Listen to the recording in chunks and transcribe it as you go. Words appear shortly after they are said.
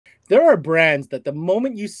There are brands that the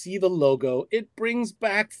moment you see the logo, it brings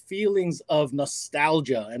back feelings of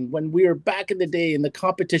nostalgia. And when we were back in the day in the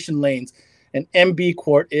competition lanes, and MB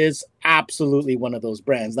Quart is absolutely one of those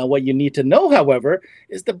brands. Now, what you need to know, however,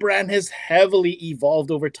 is the brand has heavily evolved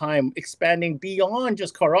over time, expanding beyond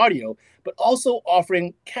just car audio, but also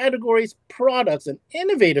offering categories, products, and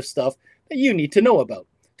innovative stuff that you need to know about.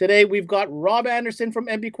 Today, we've got Rob Anderson from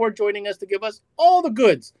MB Quart joining us to give us all the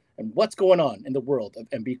goods and what's going on in the world of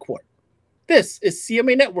MB Quart. This is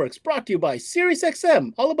CMA Networks, brought to you by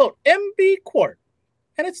SiriusXM, all about MB Quart,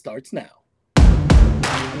 and it starts now.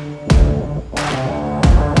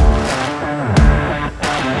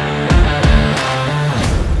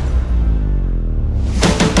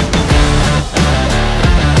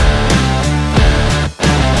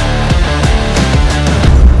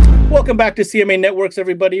 Welcome back to CMA Networks,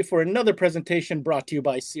 everybody, for another presentation brought to you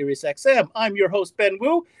by SiriusXM. I'm your host, Ben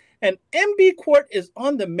Wu, and MB Quart is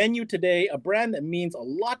on the menu today, a brand that means a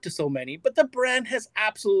lot to so many, but the brand has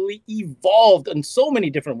absolutely evolved in so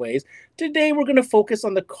many different ways. Today, we're going to focus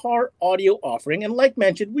on the car audio offering, and like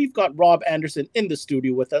mentioned, we've got Rob Anderson in the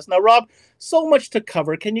studio with us. Now, Rob, so much to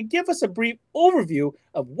cover. Can you give us a brief overview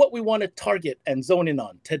of what we want to target and zone in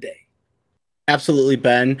on today? Absolutely,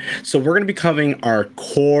 Ben. So we're going to be covering our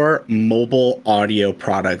core mobile audio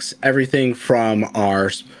products, everything from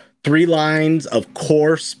our 3 lines of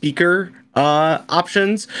core speaker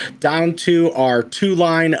options down to our 2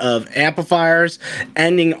 line of amplifiers,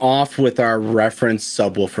 ending off with our reference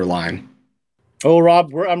subwoofer line. Oh,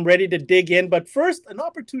 Rob, I'm ready to dig in. But first, an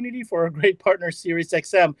opportunity for our great partner,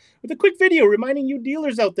 SiriusXM, with a quick video reminding you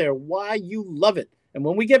dealers out there why you love it. And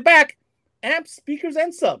when we get back, amps, speakers,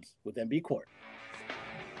 and subs with MB Quart.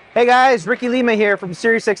 Hey guys, Ricky Lima here from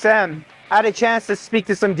SiriusXM. I had a chance to speak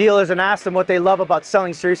to some dealers and ask them what they love about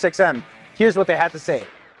selling SiriusXM. Here's what they had to say.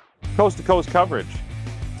 Coast-to-coast coverage.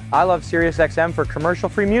 I love SiriusXM for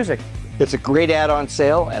commercial-free music. It's a great add-on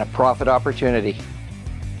sale and a profit opportunity.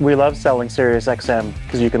 We love selling SiriusXM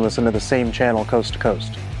because you can listen to the same channel coast to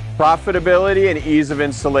coast. Profitability and ease of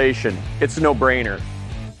installation. It's a no-brainer.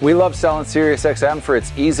 We love selling SiriusXM for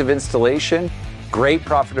its ease of installation, great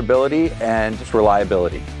profitability, and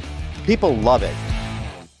reliability. People love it.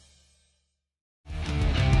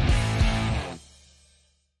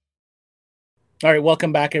 All right,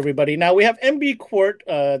 welcome back, everybody. Now, we have MB Quart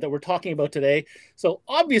that we're talking about today. So,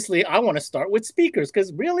 obviously, I want to start with speakers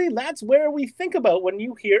because really that's where we think about when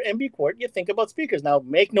you hear MB Quart, you think about speakers. Now,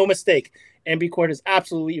 make no mistake, MB Quart has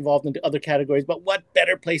absolutely evolved into other categories, but what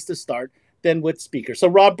better place to start than with speakers? So,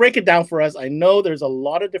 Rob, break it down for us. I know there's a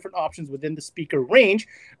lot of different options within the speaker range.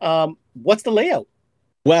 What's the layout?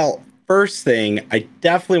 Well, first thing, I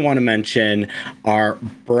definitely want to mention our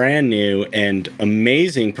brand new and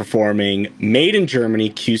amazing performing made in Germany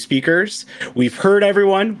Q speakers. We've heard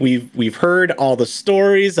everyone. We've heard all the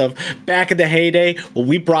stories of back in the heyday. Well,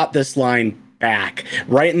 we brought this line back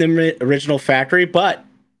right in the original factory, but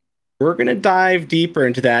we're going to dive deeper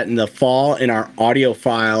into that in the fall in our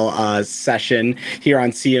audiophile session here on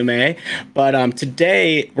CMA. But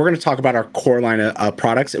today, we're going to talk about our core line of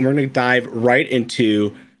products, and we're going to dive right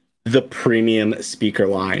into the premium speaker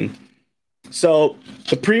line. So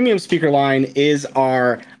the premium speaker line is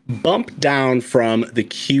our bump down from the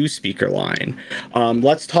Q speaker line.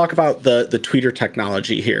 Let's talk about the tweeter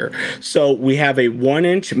technology here. So we have a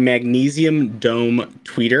 1-inch magnesium dome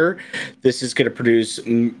tweeter. This is going to produce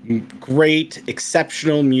great,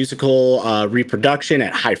 exceptional musical reproduction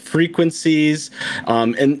at high frequencies.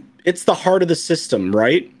 And it's the heart of the system,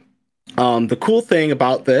 right? The cool thing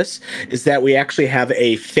about this is that we actually have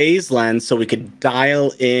a phase lens, so we could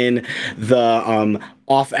dial in the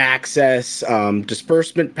off-axis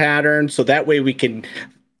disbursement pattern, so that way we can,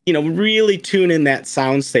 you know, really tune in that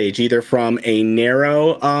sound stage, either from a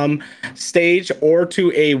narrow stage or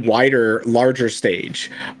to a wider, larger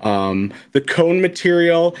stage. The cone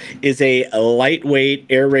material is a lightweight,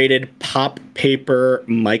 aerated pop paper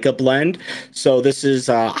mica blend. So this is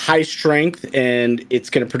high strength, and it's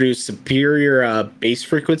going to produce superior bass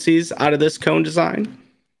frequencies out of this cone design.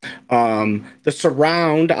 The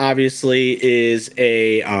surround obviously is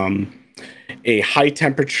a high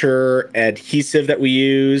temperature adhesive that we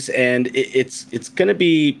use, and it's going to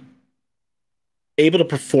be able to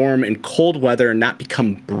perform in cold weather and not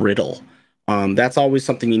become brittle. That's always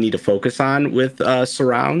something you need to focus on with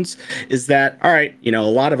surrounds, is that, all right, you know, a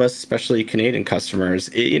lot of us, especially Canadian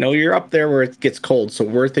customers, you know, you're up there where it gets cold. So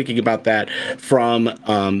we're thinking about that from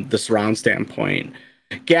the surround standpoint.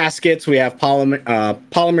 Gaskets, we have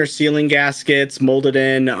polymer sealing gaskets molded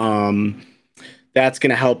in. That's going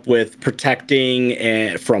to help with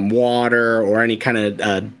protecting from water or any kind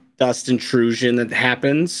of dust intrusion that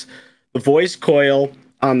happens. The voice coil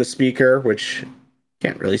on the speaker, which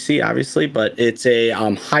can't really see obviously, but it's a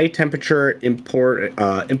high temperature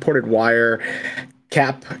imported wire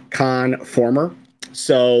Capcom former.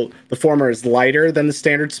 So the former is lighter than the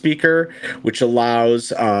standard speaker, which allows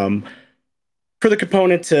for the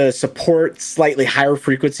component to support slightly higher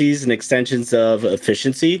frequencies and extensions of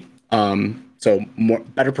efficiency. So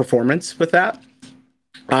better performance with that.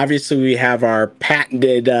 Obviously, we have our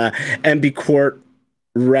patented MB QUART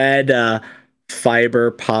red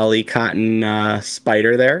fiber poly cotton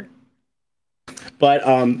spider there. But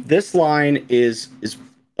this line is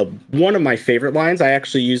one of my favorite lines. I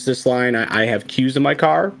actually use this line. I have Qs in my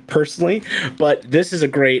car personally, but this is a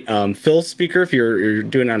great fill speaker if you're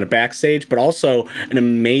doing it on a backstage, but also an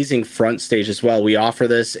amazing front stage as well. We offer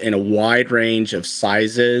this in a wide range of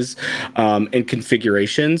sizes and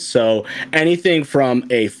configurations. So anything from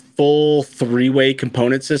a full 3-way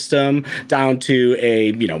component system down to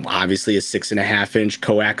a, obviously a 6.5-inch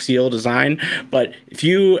coaxial design. But if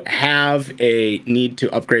you have a need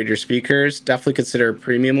to upgrade your speakers, definitely consider a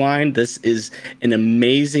premium line. This is an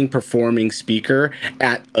amazing performing speaker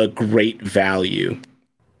at a great value.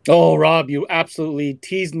 Oh, Rob, you absolutely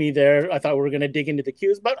teased me there. I thought we were going to dig into the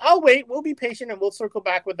cues, but I'll wait. We'll be patient and we'll circle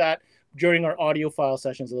back with that during our audiophile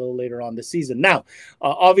sessions a little later on this season. Now,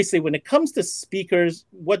 obviously, when it comes to speakers,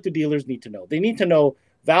 what do dealers need to know? They need to know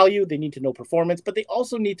value, they need to know performance, but they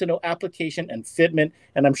also need to know application and fitment.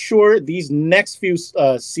 And I'm sure these next few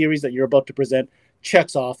series that you're about to present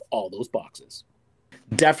checks off all those boxes.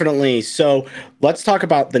 Definitely. So let's talk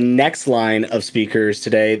about the next line of speakers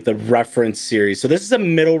today, the reference series. So this is a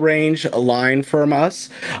middle range line from us.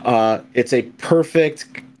 It's a perfect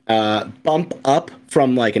bump up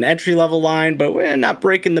from like an entry level line, but we're not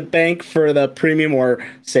breaking the bank for the premium or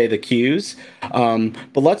say the Qs.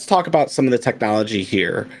 But let's talk about some of the technology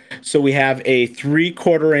here. So we have a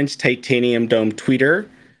 3/4 inch titanium dome tweeter.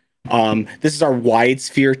 This is our wide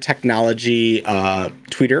sphere technology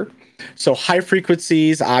tweeter. So high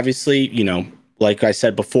frequencies, obviously, like I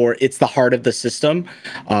said before, it's the heart of the system.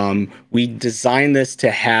 We designed this to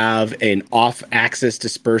have an off-axis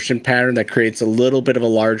dispersion pattern that creates a little bit of a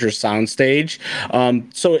larger soundstage.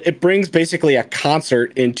 So it brings basically a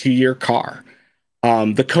concert into your car.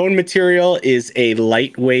 The cone material is a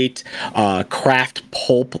lightweight craft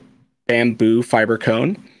pulp bamboo fiber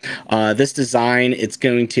cone. This design, it's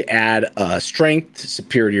going to add strength,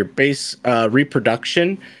 superior bass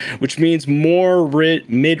reproduction, which means more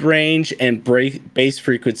mid-range and bass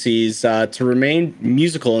frequencies to remain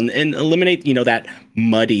musical and eliminate, that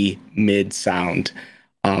muddy mid sound.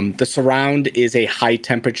 The surround is a high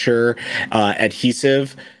temperature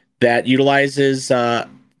adhesive that utilizes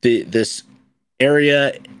this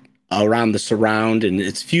area around the surround, and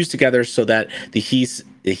it's fused together so that the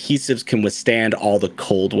adhesives can withstand all the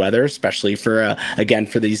cold weather, especially for again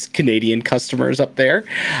for these Canadian customers up there.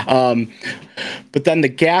 But then the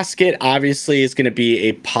gasket obviously is going to be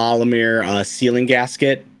a polymer sealing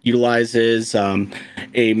gasket. Utilizes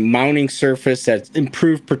a mounting surface that's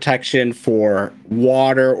improved protection for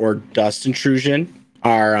water or dust intrusion.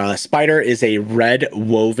 Our spider is a red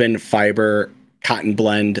woven fiber cotton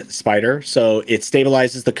blend spider, so it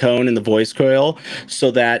stabilizes the cone and the voice coil so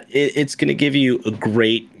that it's going to give you a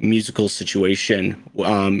great musical situation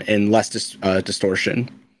and less distortion.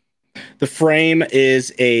 The frame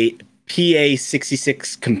is a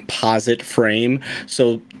PA66 composite frame,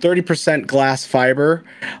 so 30% glass fiber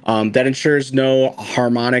that ensures no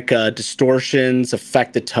harmonic distortions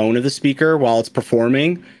affect the tone of the speaker while it's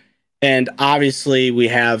performing. And obviously we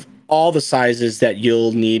have all the sizes that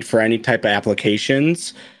you'll need for any type of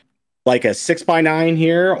applications, like a 6x9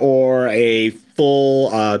 here, or a full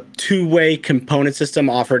 2-way component system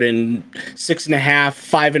offered in 6.5,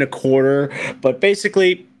 5.25. But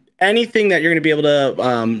basically, anything that you're going to be able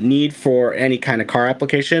to need for any kind of car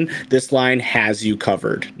application, this line has you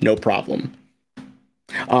covered, no problem.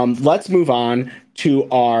 Let's move on to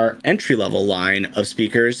our entry-level line of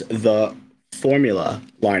speakers, the Formula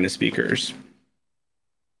line of speakers.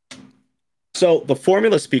 So the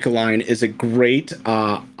Formula speaker line is a great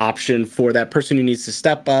option for that person who needs to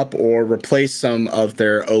step up or replace some of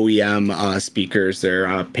their OEM speakers,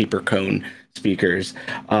 their paper cone speakers.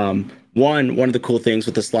 One of the cool things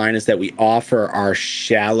with this line is that we offer our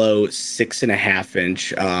shallow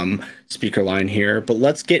 6.5-inch speaker line here. But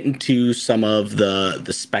let's get into some of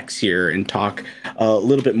the specs here and talk a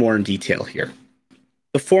little bit more in detail here.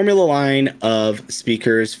 The Formula line of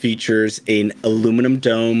speakers features an aluminum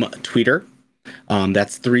dome tweeter.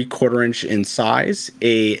 That's 3/4 inch in size,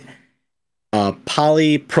 a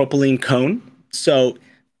polypropylene cone. So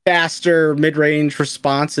faster mid-range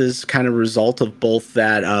response is kind of a result of both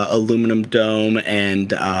that aluminum dome and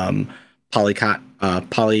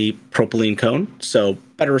polypropylene cone. So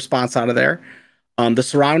better response out of there. The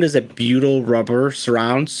surround is a butyl rubber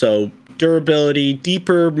surround, so durability,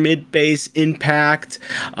 deeper mid-bass impact.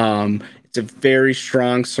 It's a very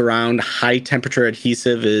strong surround. High temperature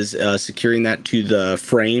adhesive is securing that to the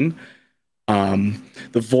frame.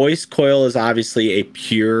 The voice coil is obviously a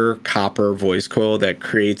pure copper voice coil that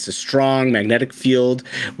creates a strong magnetic field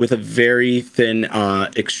with a very thin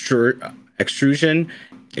extrusion,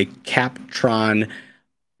 a Captron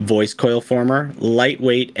voice coil former,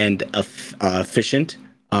 lightweight and efficient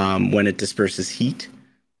when it disperses heat.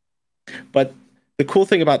 But the cool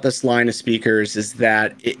thing about this line of speakers is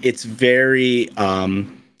that it's very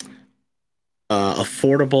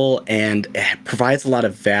affordable and provides a lot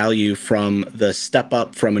of value from the step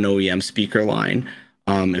up from an OEM speaker line.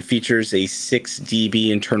 It features a 6 dB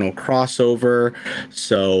internal crossover,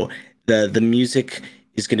 so the music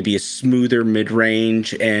is going to be a smoother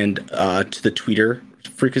mid-range and to the tweeter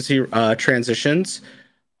frequency transitions.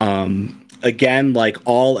 Again, like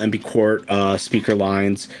all MB QUART speaker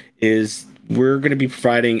lines, we're going to be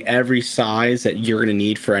providing every size that you're going to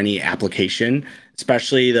need for any application,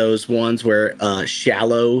 especially those ones where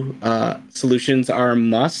shallow solutions are a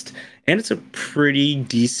must. And it's a pretty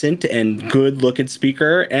decent and good looking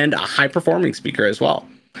speaker and a high performing speaker as well.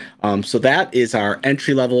 So that is our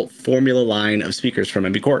entry-level formula line of speakers from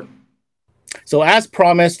MB QUART. So as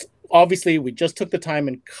promised, obviously, we just took the time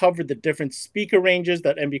and covered the different speaker ranges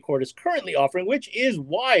that MB QUART is currently offering, which is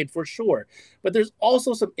wide for sure. But there's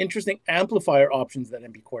also some interesting amplifier options that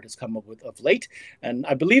MB QUART has come up with of late. And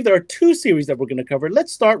I believe there are 2 series that we're going to cover.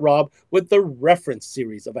 Let's start, Rob, with the reference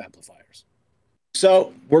series of amplifiers.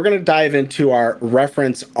 So we're going to dive into our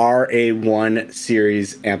reference RA1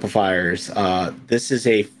 series amplifiers. This is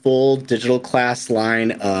a full digital class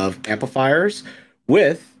line of amplifiers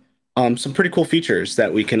with some pretty cool features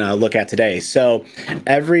that we can look at today. So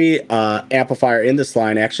every amplifier in this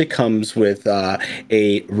line actually comes with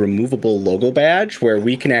a removable logo badge where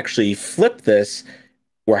we can actually flip this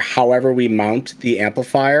where however we mount the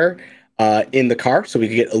amplifier in the car, so we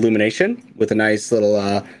can get illumination with a nice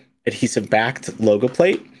little adhesive backed logo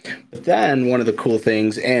plate. But then one of the cool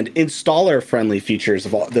things and installer friendly features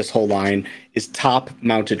of this whole line is top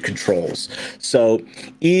mounted controls. So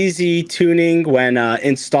easy tuning when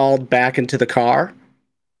installed back into the car.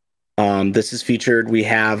 This is featured. We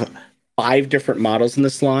have 5 different models in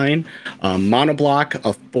this line, monoblock,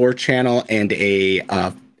 a 4-channel and a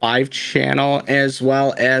 5-channel, as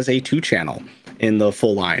well as a 2-channel in the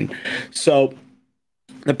full line. So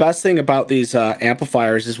the best thing about these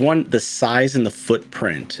amplifiers is, one, the size and the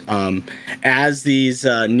footprint. As these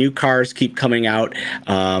new cars keep coming out,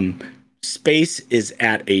 space is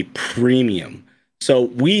at a premium. So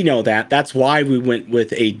we know that. That's why we went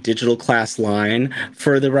with a digital class line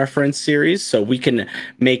for the reference series. So we can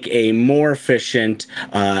make a more efficient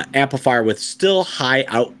amplifier with still high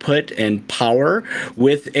output and power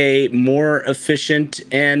with a more efficient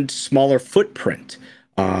and smaller footprint.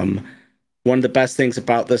 One of the best things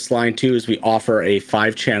about this line too is we offer a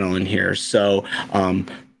 5-channel in here. So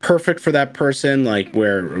perfect for that person, like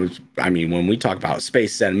where, I mean, when we talk about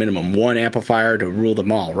space, at a minimum 1 amplifier to rule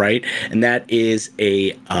them all, right? And that is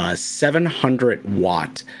a 700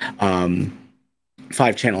 watt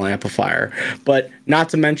 5-channel amplifier. But not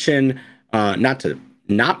to mention,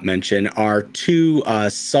 not mention our 2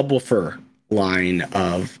 subwoofer line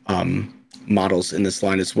of models in this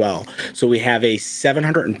line as well. So we have a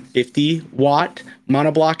 750 watt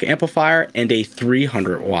monoblock amplifier and a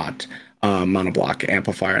 300 watt monoblock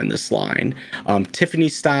amplifier in this line. Tiffany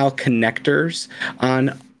style connectors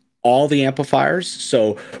on all the amplifiers.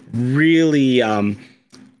 So really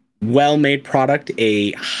well-made product,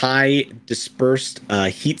 a high dispersed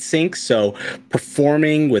heat sink. So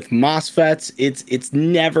performing with MOSFETs, it's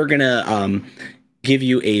never gonna give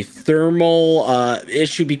you a thermal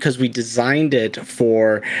issue because we designed it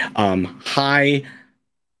for high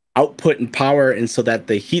output and power, and so that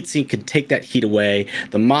the heatsink can take that heat away.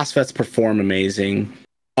 The MOSFETs perform amazing.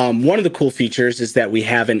 One of the cool features is that we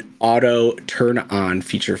have an auto turn on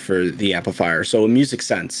feature for the amplifier. So a music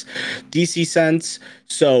sense, DC sense.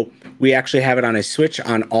 So we actually have it on a switch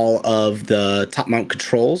on all of the top mount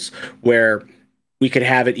controls where we could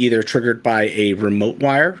have it either triggered by a remote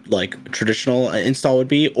wire, like a traditional install would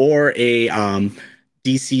be, or a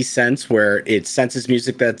DC sense where it senses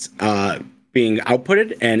music that's being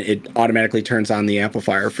outputted and it automatically turns on the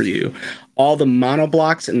amplifier for you. All the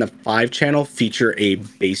monoblocks in the 5-channel feature a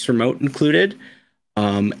bass remote included.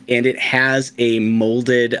 and it has a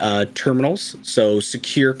molded terminals, so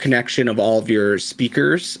secure connection of all of your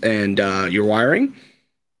speakers and your wiring.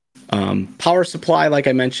 Power supply, like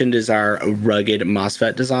I mentioned, is our rugged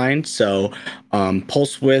MOSFET design. So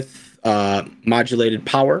pulse width modulated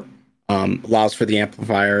power allows for the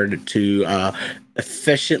amplifier to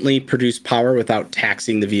efficiently produce power without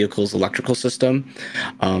taxing the vehicle's electrical system.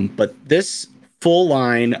 But this full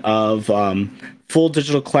line of full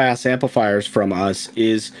digital class amplifiers from us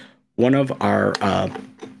is one of our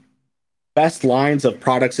best lines of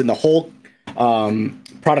products in the whole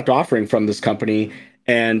product offering from this company.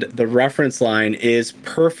 And the reference line is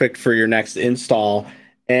perfect for your next install.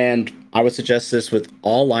 And I would suggest this with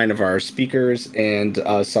all line of our speakers and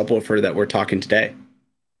subwoofer that we're talking today.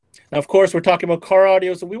 Now, of course, we're talking about car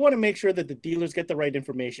audio, so we want to make sure that the dealers get the right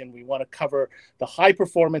information. We want to cover the high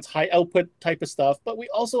performance, high output type of stuff, but we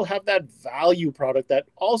also have that value product that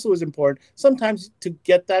also is important sometimes to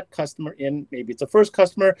get that customer in. Maybe it's a first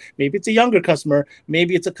customer, maybe it's a younger customer,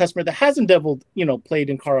 maybe it's a customer that hasn't played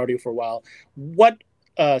in car audio for a while. What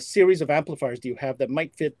series of amplifiers do you have that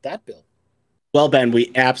might fit that bill? Well, Ben, we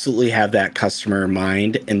absolutely have that customer in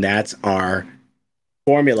mind, and that's our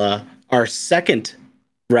formula, our second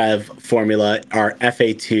Rev formula, our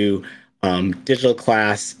FA2 digital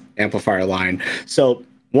class amplifier line. So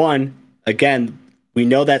one, again, we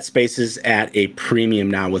know that space is at a premium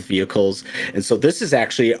now with vehicles. And so this is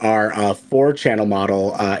actually our 4-channel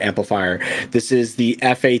model amplifier. This is the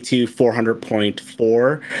FA2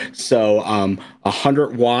 400.4. So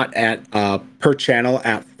 100 watt at per channel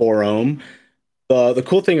at 4 ohm. The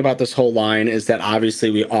cool thing about this whole line is that obviously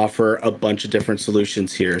we offer a bunch of different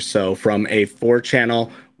solutions here. So from a 4-channel,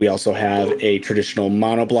 we also have a traditional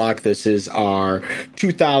monoblock. This is our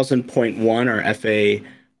 2000.1, our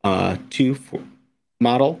FA2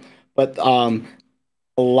 model. But a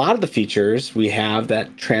lot of the features we have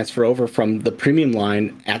that transfer over from the premium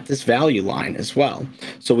line at this value line as well.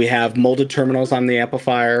 So we have molded terminals on the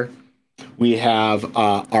amplifier. We have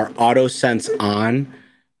our auto sense on.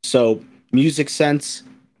 So music sense,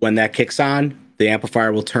 when that kicks on, the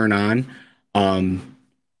amplifier will turn on.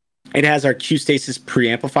 It has our Q-Stasis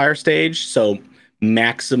preamplifier stage, so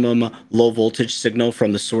maximum low voltage signal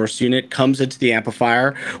from the source unit comes into the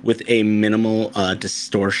amplifier with a minimal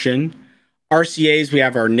distortion. RCAs, we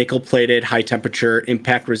have our nickel-plated high temperature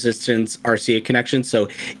impact resistance RCA connection, so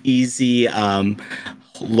easy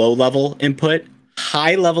low-level input,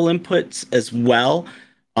 high-level inputs as well.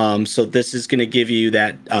 So this is going to give you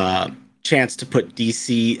that chance to put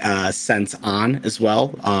DC sense on as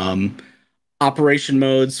well. Operation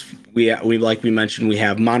modes, we like we mentioned, we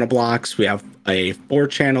have monoblocks, we have a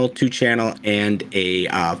 4-channel, 2-channel, and a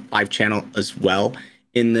 5-channel as well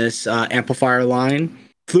in this amplifier line.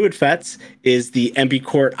 Fluid FETs is the MB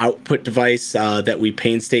QUART output device that we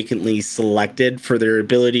painstakingly selected for their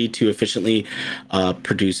ability to efficiently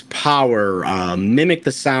produce power, mimic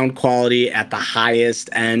the sound quality at the highest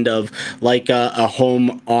end of like a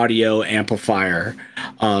home audio amplifier.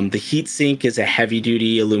 The heat sink is a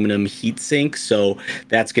heavy-duty aluminum heat sink, so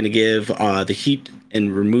that's going to give the heat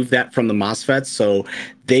and remove that from the MOSFETs so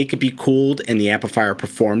they could be cooled and the amplifier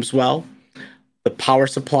performs well. The power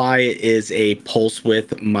supply is a pulse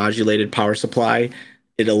width modulated power supply.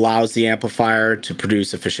 It allows the amplifier to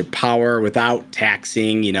produce efficient power without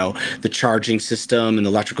taxing, the charging system and the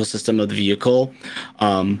electrical system of the vehicle.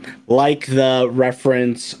 Like the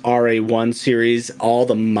reference RA1 series, all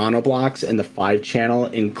the monoblocks and the 5-channel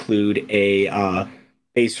include a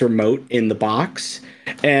bass remote in the box.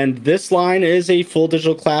 And this line is a full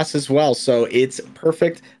digital class as well. So it's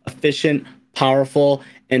perfect, efficient, powerful,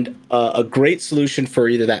 and a great solution for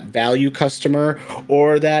either that value customer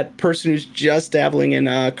or that person who's just dabbling in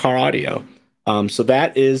car audio. So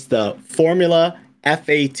that is the Formula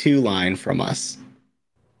FA2 line from us.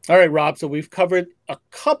 All right, Rob, so we've covered a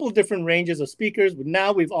couple different ranges of speakers, but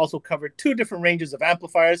now we've also covered 2 different ranges of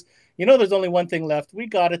amplifiers. There's only one thing left. We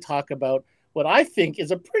got to talk about what I think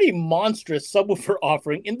is a pretty monstrous subwoofer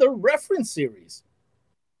offering in the reference series.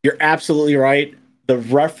 You're absolutely right. The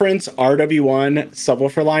reference RW1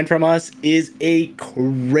 subwoofer line from us is a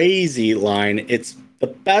crazy line. It's the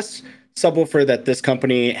best subwoofer that this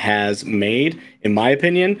company has made, in my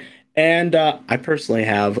opinion. And I personally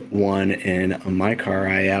have one in my car.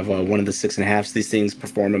 I have one of the 6.5s. These things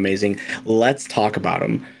perform amazing. Let's talk about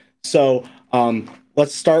them. So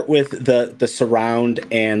let's start with the surround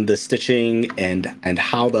and the stitching and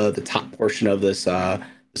how the top portion of this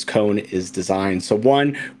cone is designed. So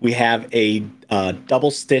one, we have a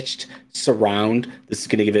double stitched surround. This is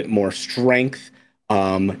going to give it more strength,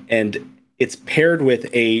 and it's paired with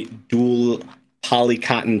a dual poly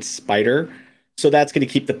cotton spider. So that's going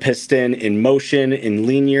to keep the piston in motion, in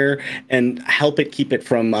linear, and help it keep it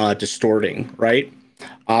from distorting, right?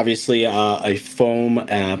 Obviously, a foam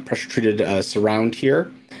pressure-treated surround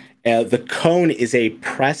here. The cone is a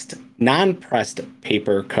pressed, non-pressed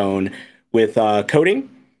paper cone with coating.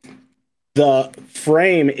 The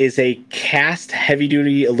frame is a cast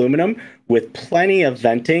heavy-duty aluminum with plenty of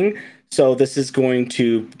venting. So this is going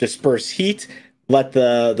to disperse heat, let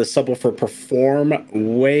the subwoofer perform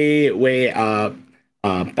way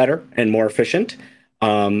better and more efficient,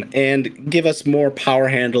 and give us more power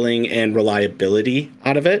handling and reliability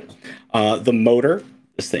out of it. The motor,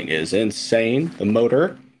 this thing is insane. The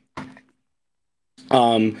motor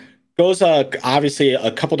goes obviously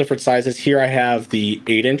a couple different sizes. Here I have the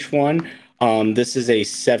 8-inch one. This is a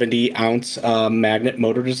 70-ounce magnet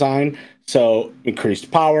motor design. So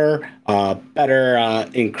increased power, better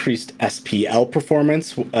increased SPL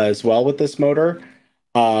performance as well with this motor.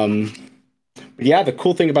 But yeah, the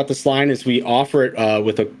cool thing about this line is we offer it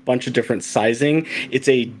with a bunch of different sizing. It's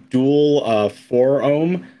a dual 4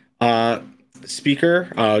 ohm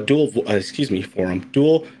speaker, dual voice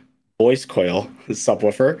coil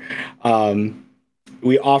subwoofer.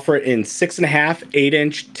 We offer it in 6.5,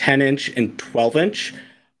 8-inch, 10-inch, and 12-inch.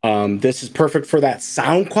 This is perfect for that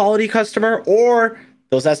sound quality customer or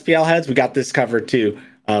those SPL heads. We got this covered too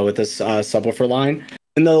with this subwoofer line.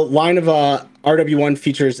 And the line of RW1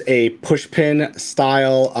 features a push pin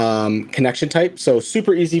style connection type. So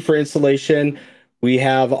super easy for installation. We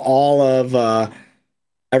have all of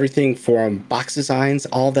everything from box designs,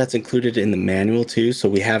 all that's included in the manual too. So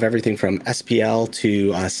we have everything from SPL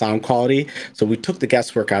to sound quality. So we took the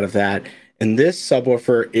guesswork out of that. And this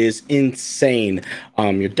subwoofer is insane.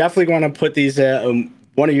 You're definitely going to put these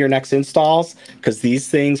one of your next installs because these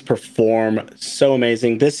things perform so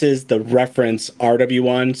amazing. This is the reference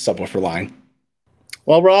RW1 subwoofer line.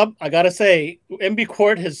 Well, Rob, I got to say, MB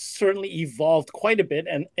QUART has certainly evolved quite a bit.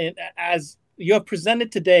 And as you have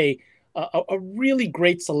presented today, a really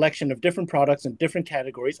great selection of different products in different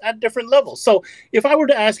categories at different levels. So if I were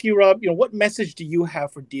to ask you, Rob, what message do you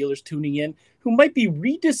have for dealers tuning in who might be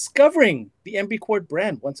rediscovering the MB QUART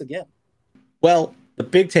brand once again? Well, the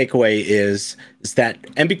big takeaway is that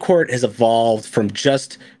MB QUART has evolved from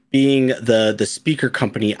just being the speaker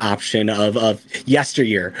company option of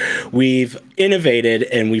yesteryear. We've innovated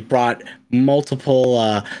and we brought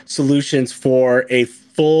multiple solutions for a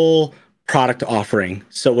full product offering.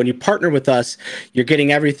 So when you partner with us, you're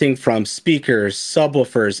getting everything from speakers,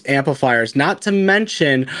 subwoofers, amplifiers, not to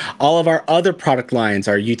mention all of our other product lines,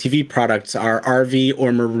 our UTV products, our RV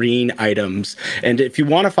or marine items. And if you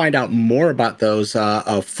want to find out more about those,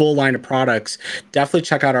 a full line of products, definitely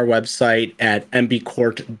check out our website at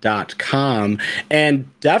mbquart.com.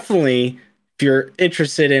 And definitely, if you're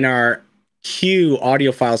interested in our Q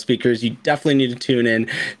audiophile speakers, you definitely need to tune in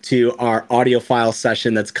to our audiophile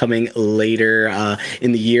session that's coming later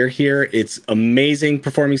in the year here. It's amazing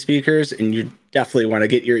performing speakers, and you definitely want to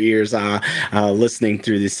get your ears listening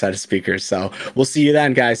through this set of speakers. So we'll see you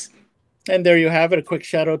then, guys. And there you have it. A quick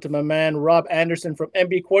shout out to my man, Rob Anderson from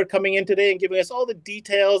MB QUART, coming in today and giving us all the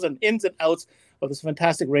details and ins and outs of this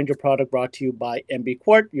fantastic range of product brought to you by MB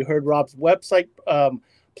QUART. You heard Rob's website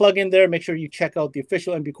plug in there. Make sure you check out the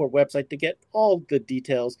official MB QUART website to get all the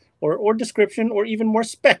details or description or even more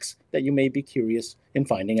specs that you may be curious in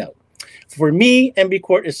finding out. For me, MB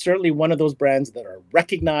QUART is certainly one of those brands that are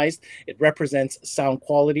recognized. It represents sound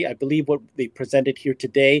quality. I believe what they presented here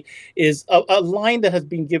today is a line that has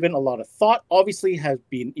been given a lot of thought, obviously has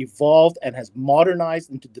been evolved and has modernized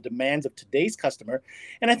into the demands of today's customer.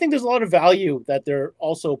 And I think there's a lot of value that they're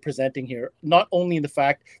also presenting here, not only in the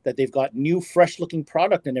fact that they've got new, fresh-looking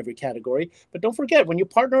product in every category, but don't forget, when you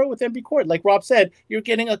partner with MB QUART, like Rob said, you're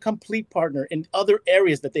getting a complete partner in other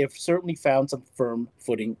areas that they have certainly found some firm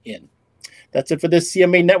footing in. That's it for this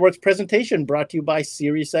CMA Networks presentation brought to you by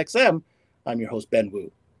SiriusXM. I'm your host, Ben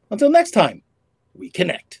Wu. Until next time, we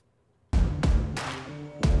connect.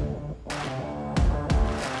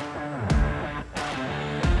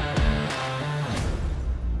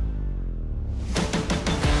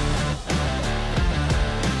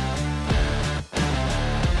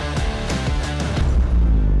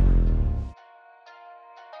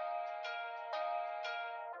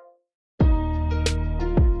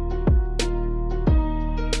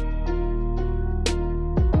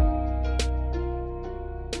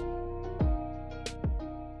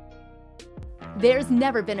 There's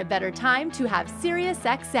never been a better time to have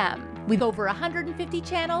SiriusXM with over 150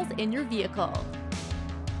 channels in your vehicle.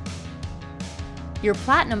 Your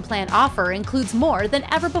Platinum Plan offer includes more than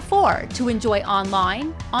ever before to enjoy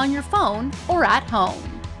online, on your phone, or at home.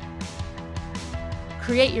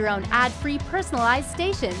 Create your own ad-free personalized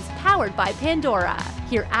stations powered by Pandora.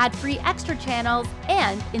 Hear ad-free extra channels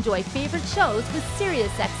and enjoy favorite shows with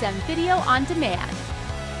SiriusXM Video on Demand.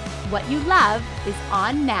 What you love is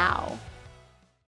on now.